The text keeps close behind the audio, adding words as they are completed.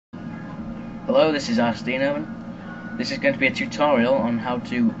Hello, this is Rsteenoven. This is going to be a tutorial on how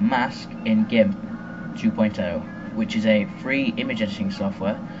to mask in GIMP 2.0, which is a free image editing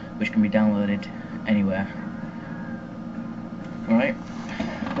software which can be downloaded anywhere. Alright,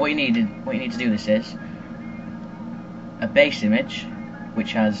 what you need to do this is a base image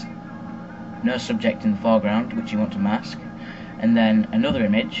which has no subject in the foreground, which you want to mask, and then another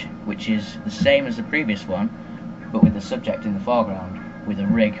image which is the same as the previous one but with the subject in the foreground, with a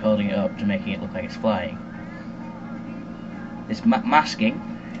rig holding it up to making it look like it's flying. This masking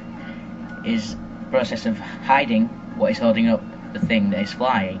is the process of hiding what is holding up the thing that is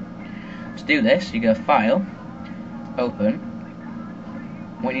flying. To do this, you go File, Open.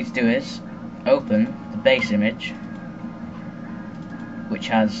 What you need to do is open the base image, which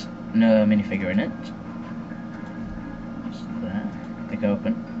has no minifigure in it. Just there. Click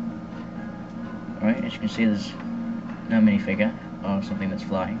Open. Alright, as you can see, there's no minifigure or something that's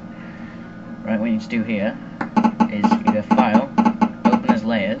flying. Right, what you need to do here is you go File, Open as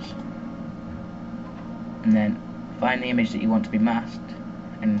Layers, and then find the image that you want to be masked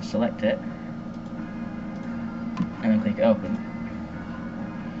and select it, and then click Open.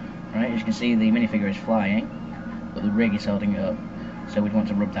 Right, as you can see, the minifigure is flying, but the rig is holding it up, so we'd want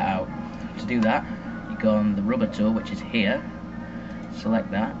to rub that out. To do that, you go on the rubber tool, which is here, select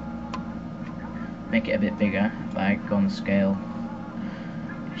that, make it a bit bigger by going on the scale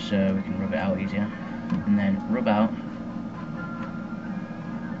so we can rub it out easier, and then rub out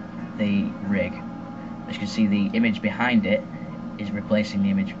the rig. As you can see, the image behind it is replacing the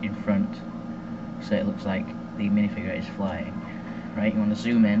image in front, so it looks like the minifigure is flying. Right, you want to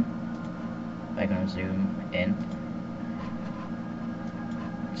zoom in by going to zoom in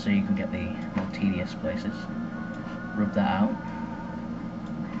so you can get the more tedious places. Rub that out.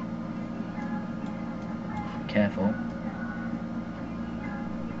 Careful.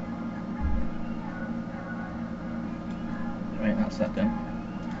 Right, that's that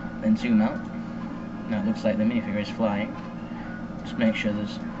done. Then zoom out. Now it looks like the minifigure is flying. Just make sure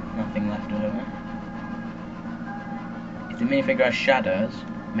there's nothing left over. If the minifigure has shadows,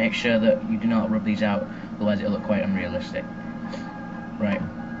 make sure that you do not rub these out, otherwise it'll look quite unrealistic. Right,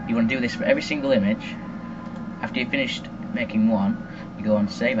 you want to do this for every single image. After you've finished making one, you go on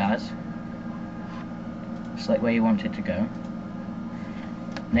Save As, select where you want it to go,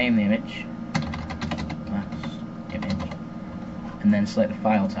 name the image, that's image, and then select the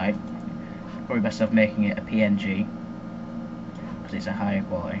file type. Probably best off making it a PNG because it's a higher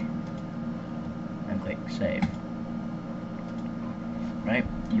quality, and click Save. Right,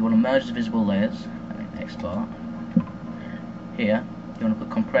 you want to merge the visible layers and export. Here, you want to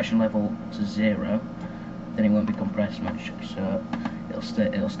put compression level to 0, then it won't be compressed much, so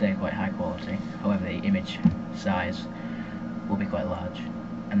it'll stay quite high quality. However, the image size will be quite large,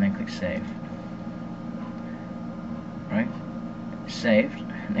 and then click Save. Right, saved.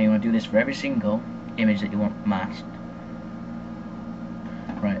 Now you want to do this for every single image that you want masked.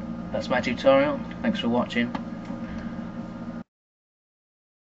 Right, that's my tutorial. Thanks for watching.